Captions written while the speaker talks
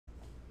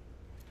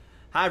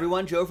Hi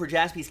everyone, Joe for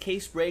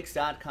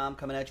JaspysCaseBreaks.com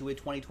coming at you with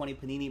 2020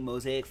 Panini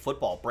Mosaic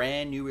Football.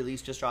 Brand new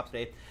release, just dropped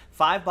today.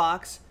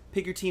 5-box,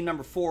 pick your team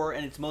number 4,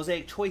 and it's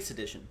Mosaic Choice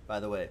Edition,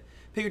 by the way.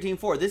 Pick your team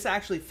 4. This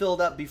actually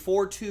filled up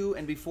before 2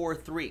 and before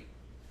 3.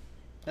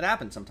 It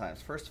happens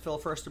sometimes. First to fill,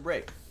 first to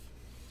break.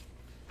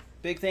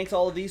 Big thanks to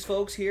all of these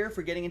folks here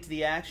for getting into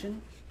the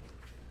action.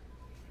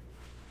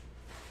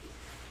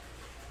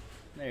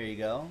 There you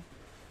go.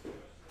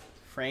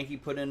 Frankie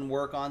put in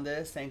work on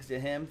this. Thanks to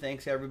him.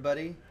 Thanks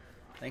everybody.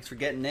 Thanks for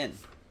getting in.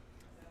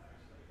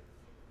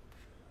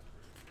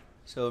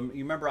 So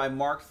you remember I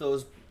marked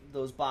those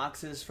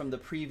boxes from the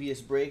previous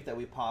break that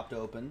we popped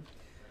open.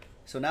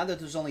 So now that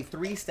there's only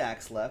 3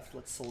 stacks left,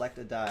 let's select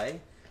a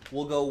die.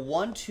 We'll go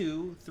 1,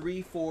 2,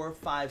 3, 4,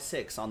 5,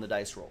 6 on the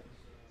dice roll.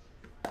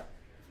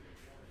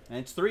 And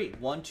it's 3.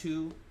 1,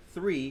 2,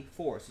 3,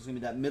 4. So it's going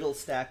to be that middle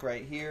stack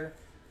right here.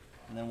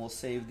 And then we'll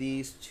save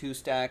these 2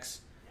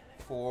 stacks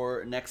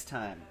for next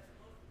time.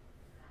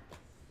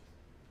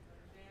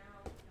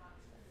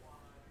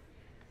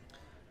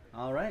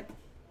 All right,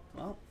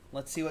 well,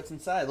 let's see what's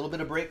inside. A little bit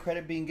of break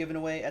credit being given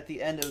away at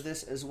the end of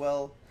this as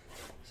well.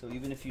 So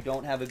even if you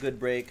don't have a good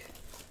break,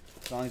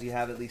 as long as you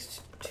have at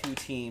least 2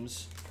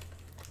 teams,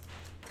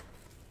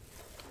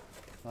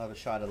 you'll have a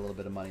shot at a little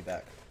bit of money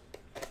back.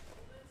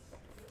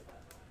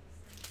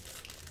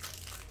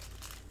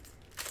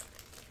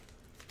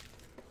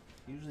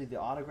 Usually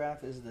the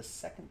autograph is the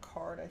second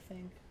card, I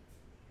think.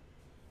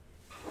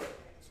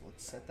 So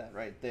let's set that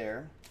right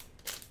there.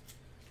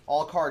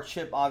 All card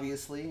chip,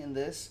 obviously, in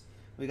this.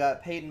 We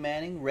got Peyton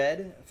Manning,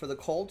 red for the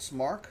Colts,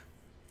 Mark.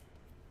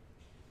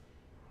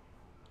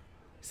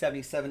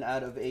 77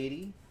 out of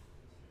 80.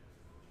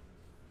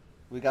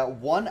 We got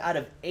 1 out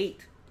of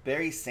 8,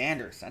 Barry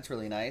Sanders. That's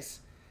really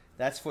nice.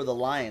 That's for the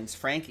Lions,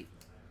 Frankie,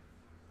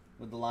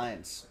 with the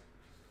Lions.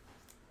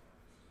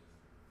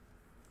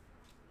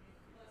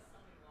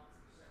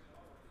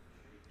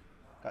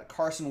 Got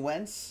Carson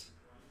Wentz,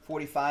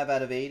 45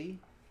 out of 80.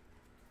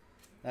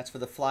 That's for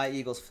the Fly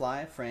Eagles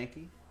Fly,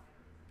 Frankie.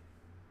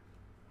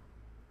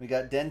 We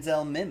got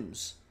Denzel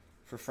Mims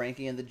for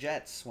Frankie and the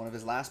Jets, one of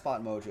his last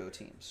spot mojo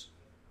teams.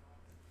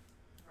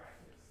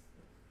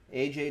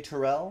 AJ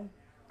Terrell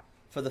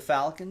for the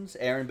Falcons,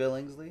 Aaron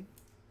Billingsley.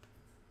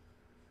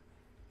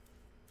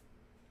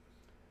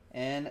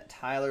 And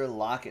Tyler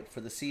Lockett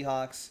for the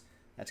Seahawks.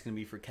 That's going to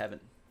be for Kevin.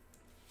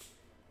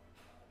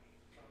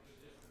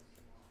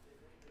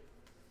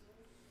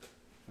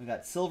 We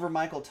got Silver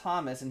Michael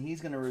Thomas, and he's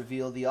going to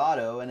reveal the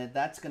auto, and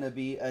that's going to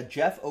be a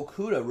Jeff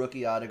Okudah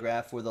rookie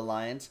autograph for the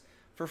Lions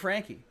for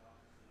Frankie.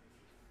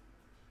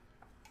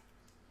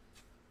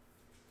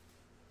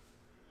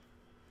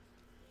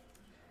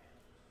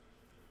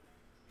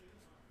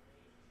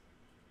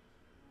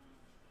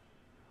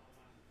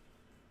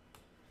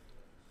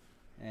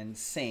 And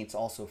Saints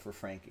also for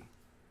Frankie.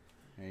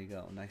 There you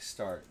go. Nice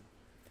start.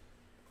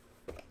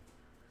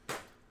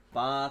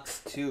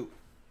 Box 2.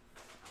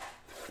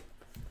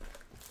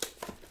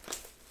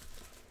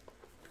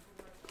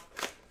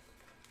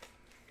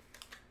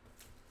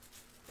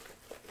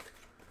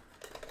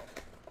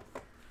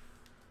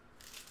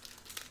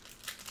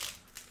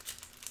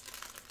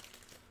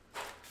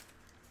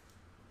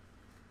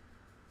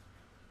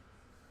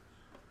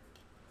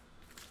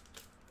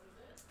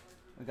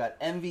 We got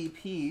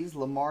MVPs,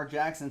 Lamar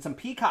Jackson, some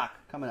Peacock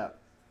coming up.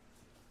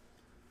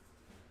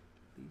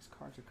 These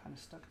cards are kind of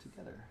stuck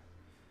together.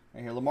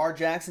 Right here, Lamar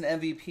Jackson,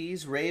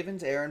 MVPs,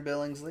 Ravens, Aaron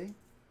Billingsley.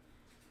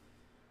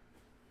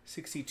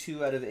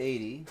 62 out of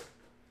 80.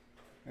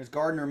 There's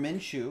Gardner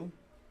Minshew.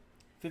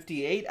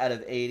 58 out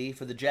of 80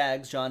 for the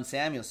Jags, John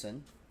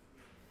Samuelson.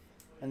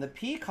 And the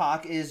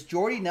Peacock is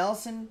Jordy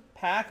Nelson,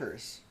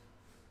 Packers.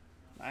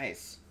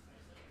 Nice.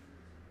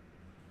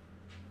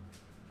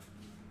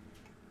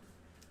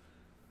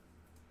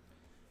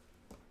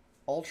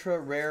 Ultra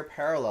rare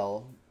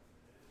parallel,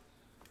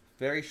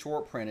 very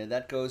short printed.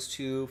 That goes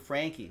to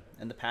Frankie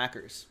and the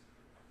Packers.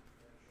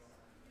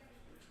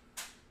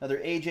 Another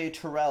AJ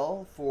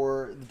Terrell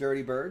for the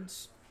Dirty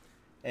Birds,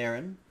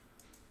 Aaron.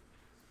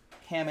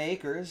 Cam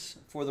Akers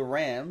for the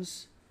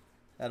Rams.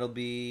 That'll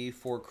be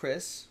for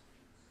Chris.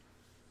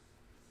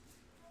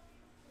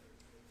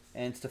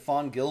 And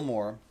Stephon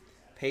Gilmore,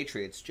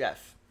 Patriots,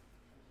 Jeff.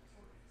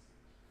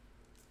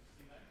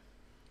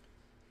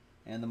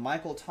 And the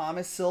Michael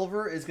Thomas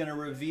Silver is going to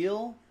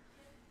reveal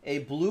a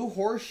blue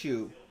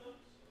horseshoe,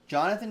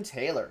 Jonathan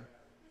Taylor.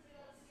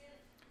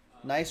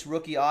 Nice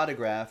rookie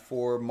autograph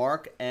for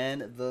Mark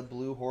and the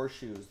blue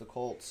horseshoes, the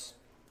Colts.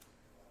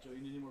 Joe,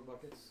 you need any more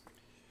buckets?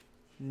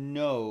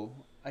 No,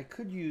 I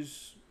could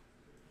use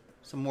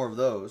some more of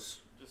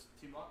those. Just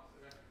team up?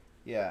 Okay.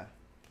 Yeah.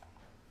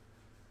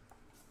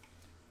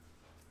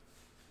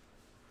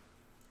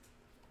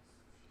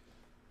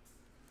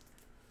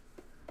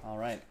 All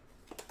right.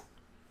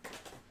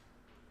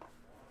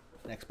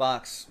 Next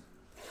box.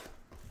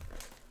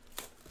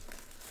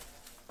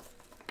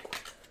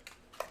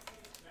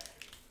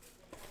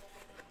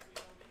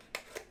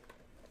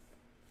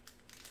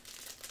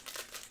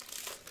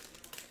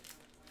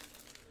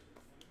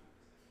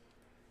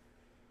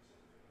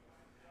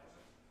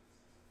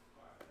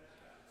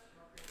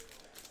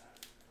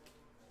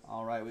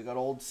 right, we got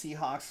old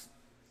Seahawks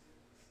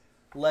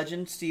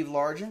legend Steve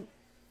Largent.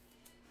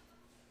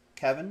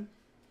 Kevin,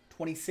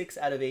 26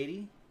 out of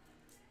 80.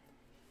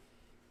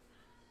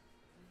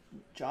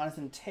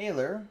 Jonathan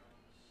Taylor,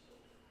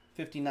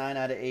 59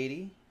 out of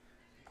 80.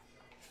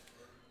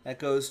 That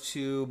goes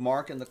to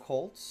Mark and the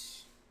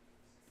Colts.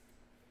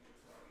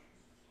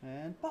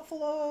 And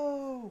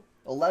Buffalo,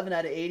 11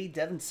 out of 80.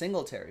 Devin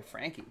Singletary,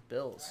 Frankie,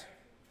 Bills.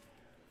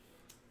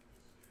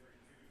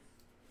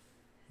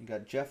 You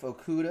got Jeff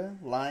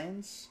Okuda,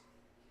 Lions,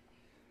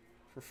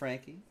 for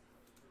Frankie.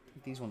 I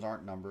think these ones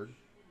aren't numbered.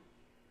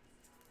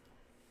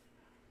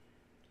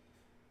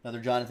 Another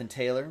Jonathan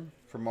Taylor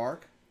for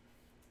Mark.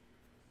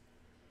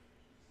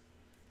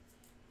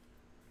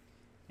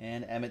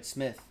 And Emmitt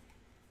Smith.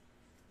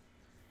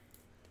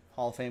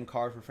 Hall of Fame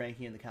card for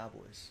Frankie and the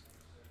Cowboys.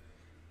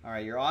 All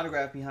right, your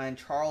autograph behind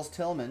Charles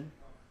Tillman,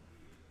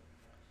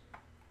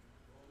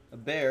 a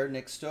Bear,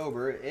 Nick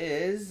Stober,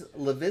 is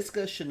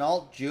Laviska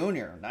Shenault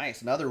Jr.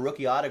 Nice, another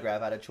rookie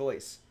autograph out of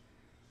choice.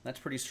 That's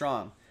pretty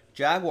strong.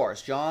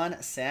 Jaguars,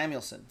 John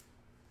Samuelson.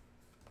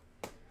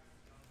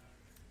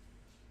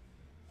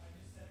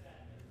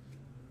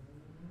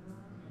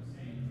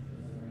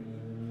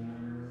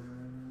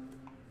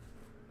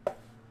 I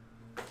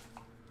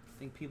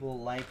think people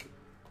like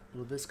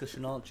Laviska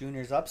Shenault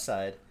Jr.'s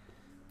upside.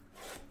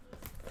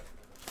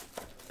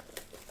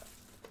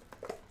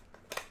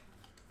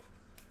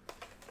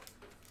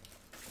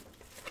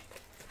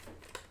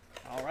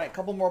 All right, a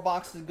couple more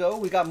boxes to go.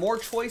 We got more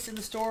choice in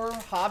the store,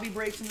 hobby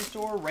breaks in the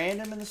store,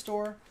 random in the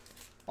store,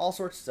 all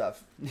sorts of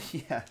stuff.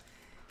 Yeah,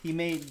 he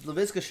made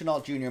Laviska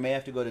Shenault Jr. may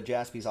have to go to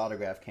Jaspy's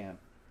autograph camp.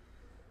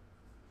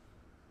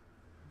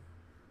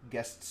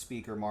 Guest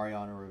speaker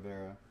Mariano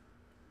Rivera.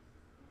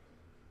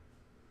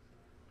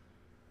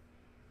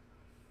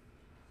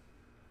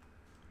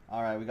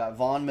 All right, we got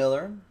Von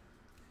Miller.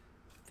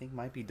 I think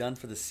might be done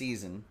for the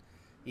season.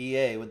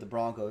 EA with the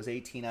Broncos,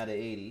 18 out of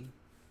 80.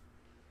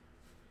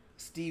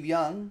 Steve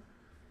Young,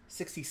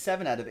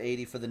 67 out of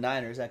 80 for the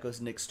Niners. That goes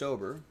to Nick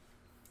Stober.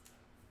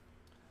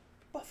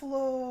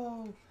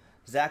 Buffalo.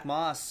 Zach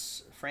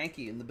Moss,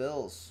 Frankie in the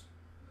Bills,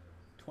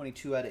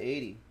 22 out of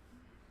 80.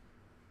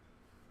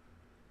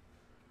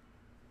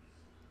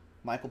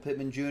 Michael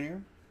Pittman Jr.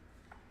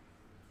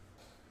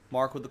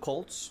 Mark with the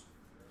Colts.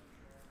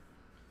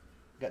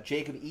 Got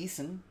Jacob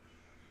Eason,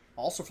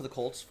 also for the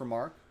Colts, for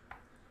Mark.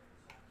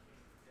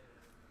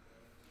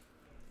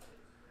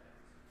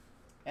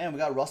 And we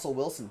got Russell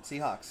Wilson,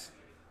 Seahawks.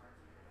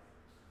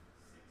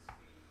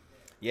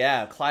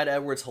 Yeah, Clyde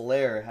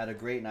Edwards-Helaire had a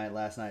great night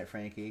last night,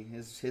 Frankie.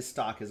 His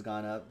stock has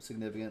gone up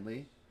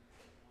significantly.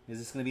 Is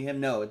this going to be him?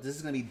 No, this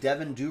is going to be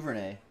Devin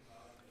Duvernay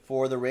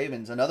for the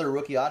Ravens. Another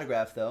rookie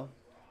autograph, though.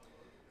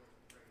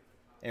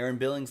 Aaron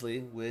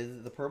Billingsley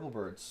with the Purple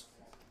Birds.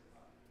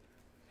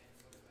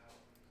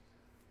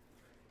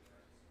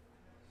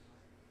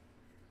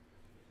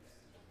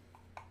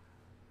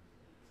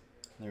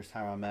 There's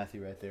Tyrann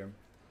Mathieu right there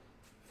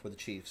for the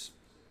Chiefs.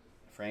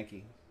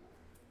 Frankie.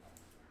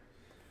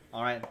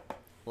 All right,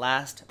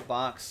 last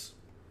box.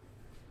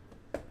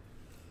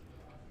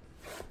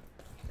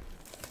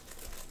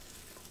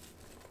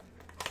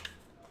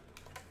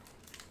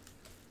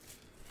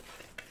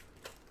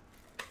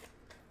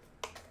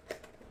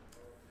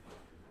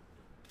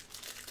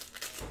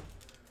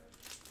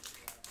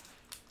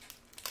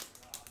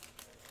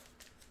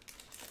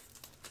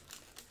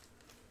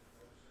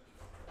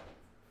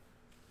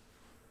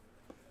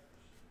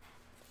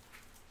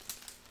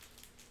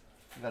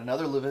 Got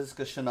another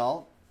Laviska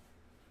Shenault,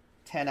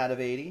 10 out of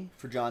 80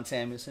 for John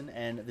Samuelson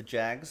and the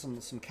Jags.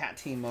 Some Cat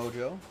Team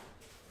mojo.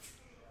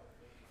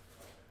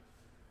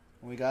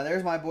 And we got,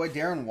 there's my boy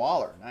Darren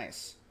Waller.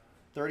 Nice.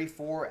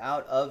 34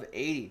 out of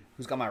 80.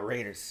 Who's got my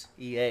Raiders?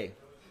 EA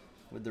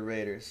with the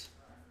Raiders.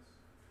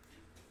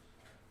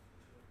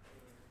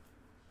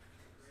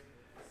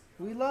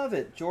 We love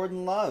it.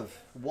 Jordan Love,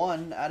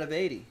 1 out of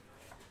 80.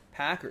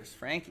 Packers,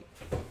 Frankie.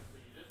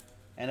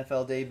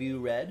 NFL debut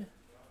red.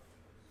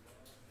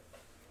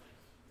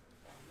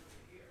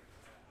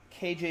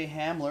 KJ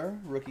Hamler,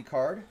 rookie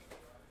card.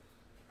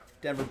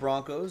 Denver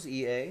Broncos,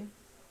 EA.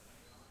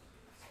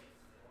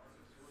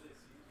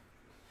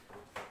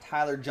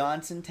 Tyler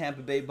Johnson,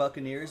 Tampa Bay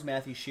Buccaneers,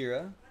 Matthew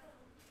Shearer.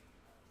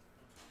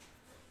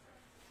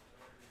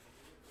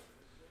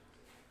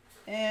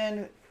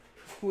 And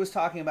who was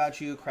talking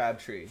about you,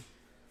 Crabtree?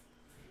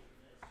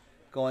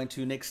 Going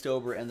to Nick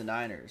Stober and the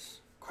Niners.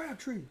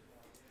 Crabtree.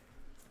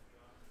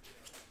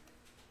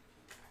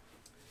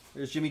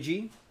 There's Jimmy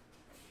G.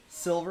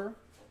 Silver.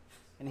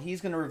 And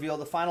he's going to reveal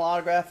the final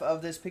autograph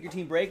of this Pick Your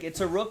Team break.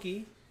 It's a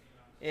rookie.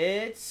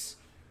 It's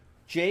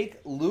Jake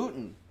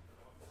Luton.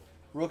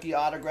 Rookie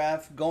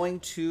autograph going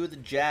to the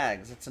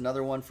Jags. That's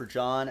another one for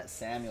John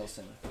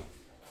Samuelson.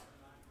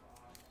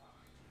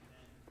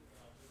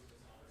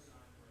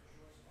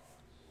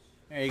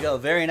 There you go.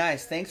 Very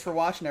nice. Thanks for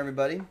watching,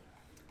 everybody.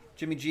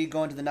 Jimmy G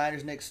going to the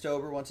Niners, Nick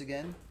Stober once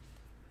again.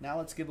 Now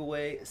let's give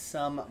away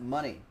some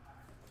money.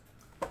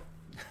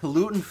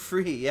 Luton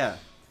free, yeah.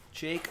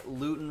 Jake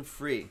Luton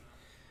free.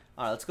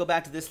 All right, let's go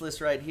back to this list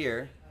right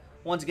here.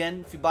 Once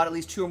again, if you bought at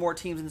least 2 or more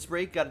teams in this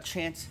break, got a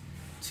chance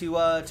to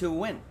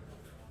win.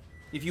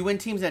 If you win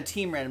teams in a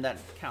team random, that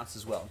counts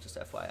as well, just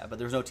FYI. But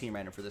there's no team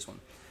random for this one.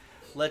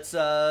 Let's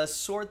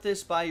sort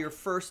this by your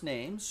first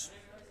names.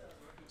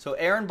 So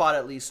Aaron bought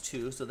at least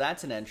 2, so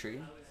that's an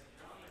entry.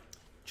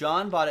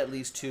 John bought at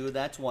least 2,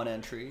 that's 1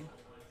 entry.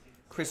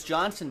 Chris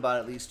Johnson bought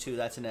at least 2,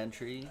 that's an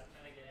entry.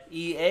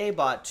 EA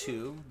bought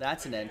 2,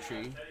 that's an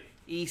entry.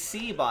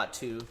 EC bought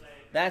 2,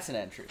 that's an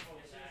entry.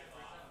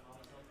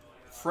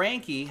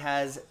 Frankie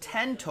has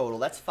 10 total,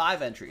 that's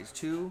 5 entries.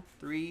 2,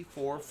 3,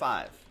 4,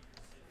 5.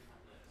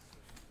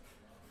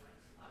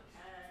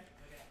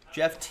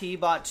 Jeff T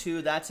bought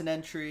 2, that's an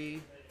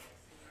entry.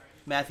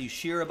 Matthew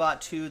Shearer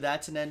bought 2,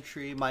 that's an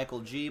entry.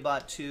 Michael G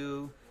bought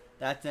 2,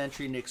 that's an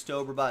entry. Nick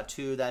Stober bought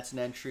 2, that's an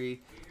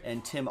entry.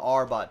 And Tim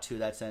R bought 2,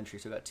 that's an entry.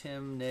 So we got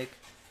Tim, Nick,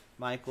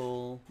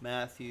 Michael,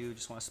 Matthew.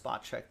 Just want to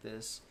spot check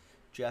this.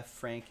 Jeff,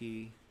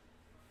 Frankie,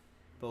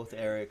 both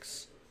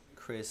Erics,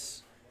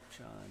 Chris,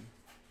 John,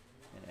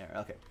 and Aaron.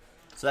 Okay,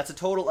 so that's a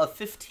total of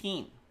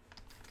 15.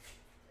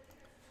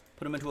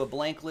 Put them into a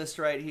blank list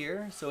right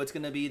here. So it's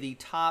going to be the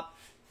top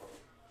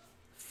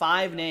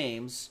 5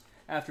 names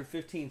after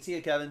 15. See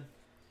you, Kevin.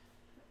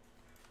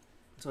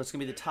 So it's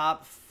going to be the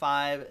top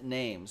 5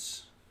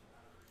 names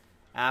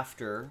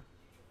after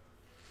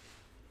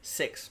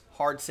 6.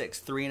 Hard 6.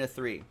 3 and a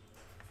 3.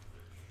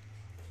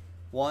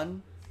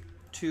 1,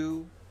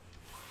 2,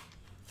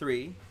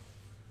 3,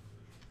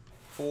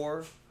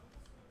 4,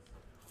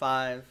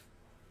 5,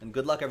 and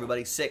good luck,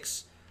 everybody.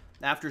 6.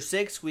 After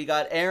 6, we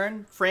got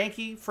Aaron,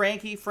 Frankie,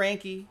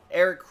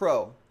 Eric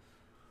Crow.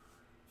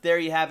 There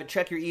you have it.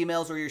 Check your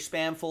emails or your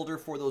spam folder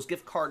for those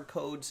gift card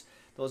codes.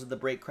 Those are the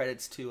break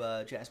credits to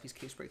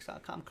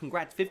jaspyscasebreaks.com.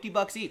 Congrats,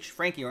 $50 each.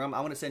 Frankie, I'm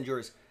going to send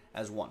yours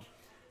as one.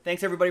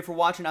 Thanks, everybody, for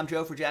watching. I'm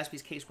Joe for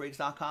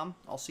jaspyscasebreaks.com.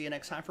 I'll see you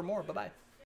next time for more. Bye-bye.